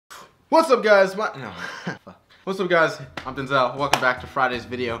What's up, guys? What's up, guys? I'm Denzel. Welcome back to Friday's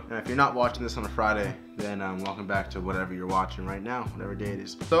video. And if you're not watching this on a Friday, then welcome back to whatever you're watching right now, whatever day it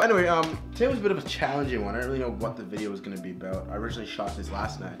is. So anyway, today was a bit of a challenging one. I didn't really know what the video was going to be about. I originally shot this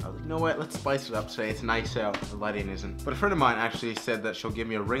last night. I was like, you know what? Let's spice it up today. It's nice out. The lighting isn't. But a friend of mine actually said that she'll give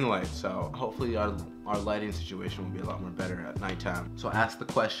me a ring light. So hopefully our lighting situation will be a lot more better at nighttime. So I asked the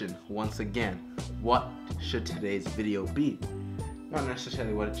question once again, what should today's video be? Not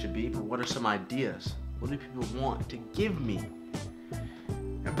necessarily what it should be, but what are some ideas? What do people want to give me?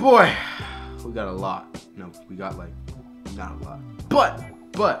 And boy, we got a lot. No, we got like, not a lot. But,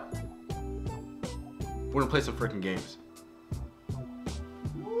 we're gonna play some freaking games.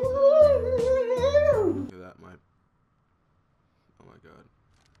 That might, oh my god,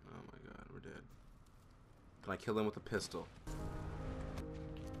 we're dead. Can I kill him with a pistol?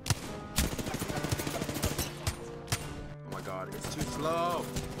 Oh my god, it's too slow.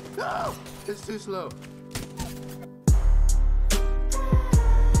 No, it's too slow.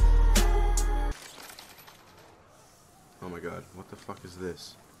 Oh my god, what the fuck is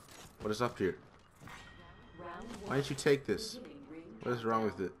this? What is up here? Why didn't you take this? What is wrong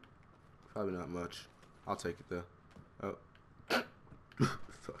with it? Probably not much. I'll take it though. Oh.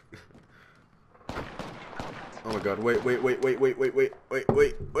 Fuck. Oh my god, wait.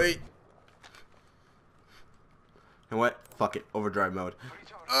 And what? Fuck it. Overdrive mode.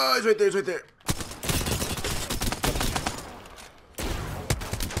 Oh, it's right there. It's right there.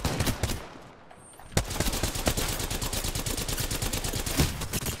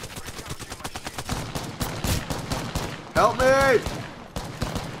 Help me!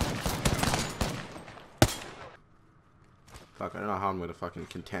 Fuck, I don't know how I'm gonna fucking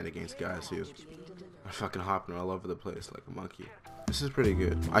contend against guys who are fucking hopping all over the place like a monkey. This is pretty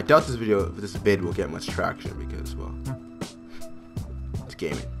good. I doubt this vid will get much traction because, well, it's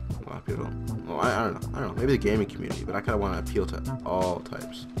gaming. A lot of people don't. Well, I don't know. Maybe the gaming community, but I kind of want to appeal to all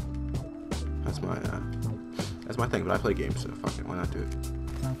types. That's my thing. But I play games, so fuck it. Why not do it?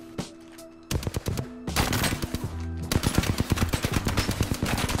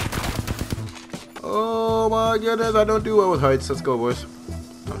 Oh my goodness! I don't do well with heights. Let's go, boys.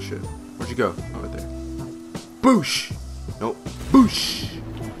 Oh shit! Where'd you go? Oh, right there. Boosh! Nope. Boosh!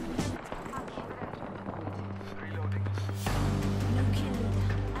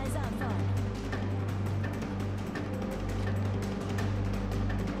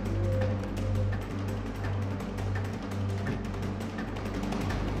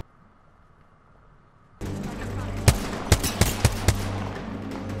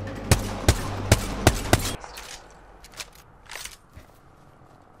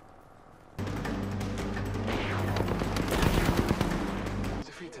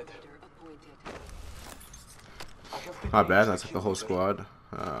 Not bad, that's like the whole squad.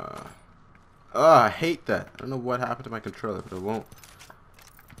 I hate that. I don't know what happened to my controller, but it won't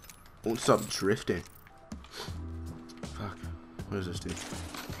stop drifting. Fuck. What does this do?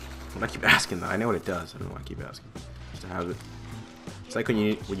 What I keep asking though, I know what it does. I don't know why I keep asking. Just to have it. It's like when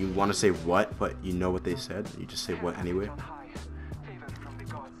you want to say what, but you know what they said. You just say what anyway.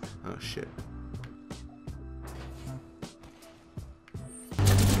 Oh shit.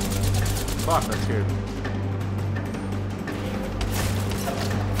 Fuck, that scared me.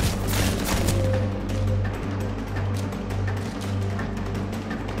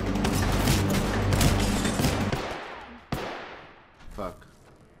 Fuck.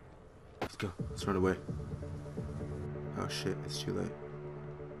 Let's go. Let's run away. Oh shit, it's too late.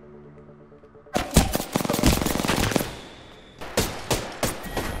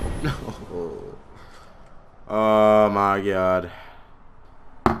 No. Oh my god.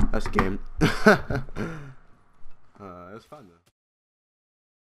 That's a game. It was fun though.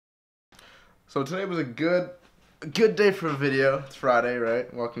 So today was a good day for a video. It's Friday,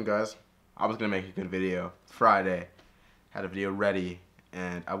 right? Welcome, guys. I was gonna make a good video. It's Friday. Had a video ready,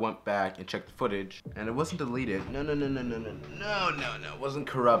 and I went back and checked the footage, and it wasn't deleted. No, it wasn't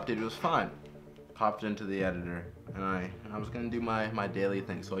corrupted. It was fine. Popped into the editor, and I was gonna do my daily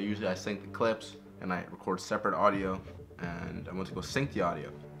thing. So I sync the clips, and I record separate audio, and I went to go sync the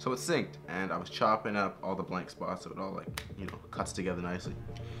audio. So it's synced, and I was chopping up all the blank spots, so it all like, you know, cuts together nicely.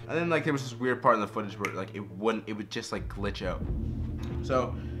 And then like there was this weird part in the footage where like it would just like glitch out.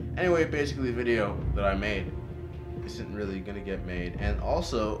 So anyway, basically the video that I made isn't really gonna get made, and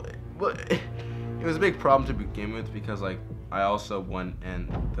also it was a big problem to begin with because like I also went and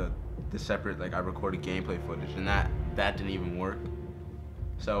the separate, like I recorded gameplay footage, and that didn't even work.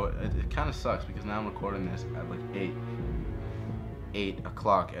 So it kind of sucks because now I'm recording this at like 8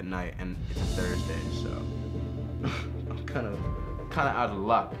 o'clock at night, and it's a Thursday, so I'm kind of out of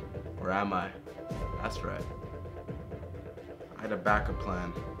luck. Or am I? That's right. I had a backup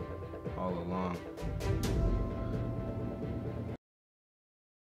plan all along.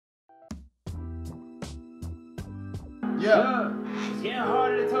 Yeah. It's getting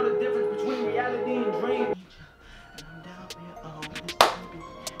harder to tell the difference between reality and dream.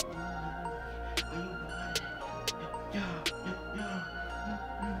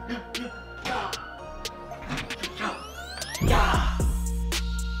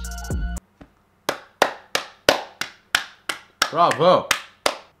 Bravo!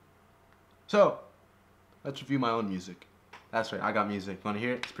 So, let's review my own music. That's right, I got music. Wanna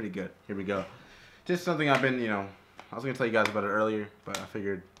hear it? It's pretty good. Here we go. Just something I've been, I was gonna tell you guys about it earlier, but I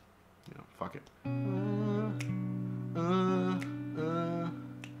figured, fuck it.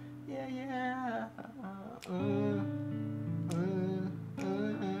 Yeah.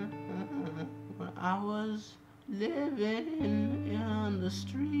 When I was living on the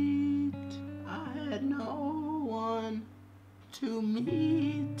street, I had no one to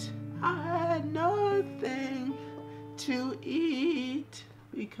meet. I had nothing to eat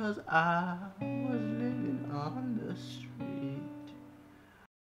because I was living on the street.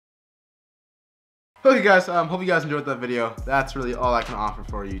 Okay guys, hope you guys enjoyed that video. That's really all I can offer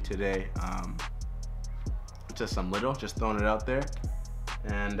for you today. Just just throwing it out there.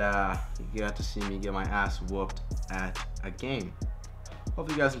 And you got to see me get my ass whooped at a game. Hope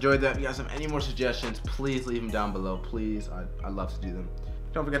you guys enjoyed that. If you guys have any more suggestions, please leave them down below. Please, I'd love to do them.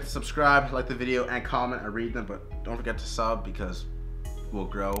 Don't forget to subscribe, like the video, and comment. I read them, but don't forget to sub because we'll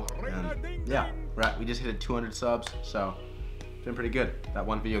grow. And yeah, right. We just hit 200 subs, so it's been pretty good. That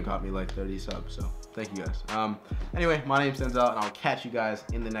one video got me like 30 subs, so thank you guys. Anyway, my name's Denzel, and I'll catch you guys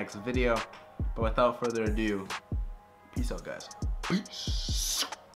in the next video. But without further ado, peace out, guys. Peace.